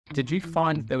Did you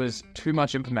find there was too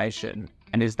much information?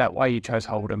 And is that why you chose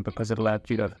Holberton? Because it allowed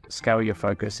you to scale your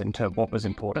focus into what was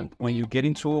important? When you get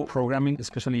into programming,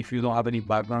 especially if you don't have any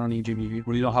background in engineering,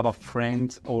 or you don't have a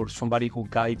friend or somebody who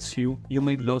guides you, you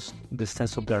may lose the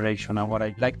sense of direction. And what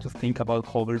I like to think about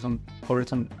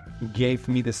Holberton gave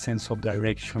me the sense of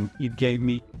direction. It gave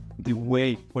me the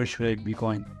way, where should I be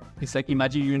going? It's like,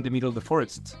 imagine you're in the middle of the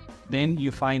forest. Then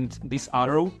you find this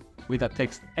arrow with a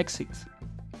text, exit.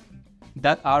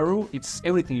 That arrow, it's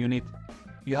everything you need.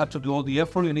 You have to do all the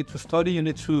effort, you need to study, you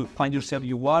need to find yourself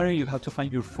your water, you have to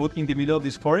find your food in the middle of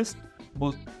this forest.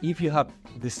 But if you have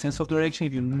the sense of direction,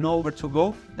 if you know where to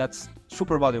go, that's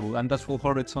super valuable. And that's what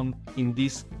Holberton, in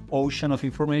this ocean of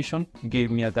information, gave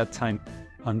me at that time.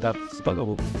 And that's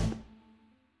valuable.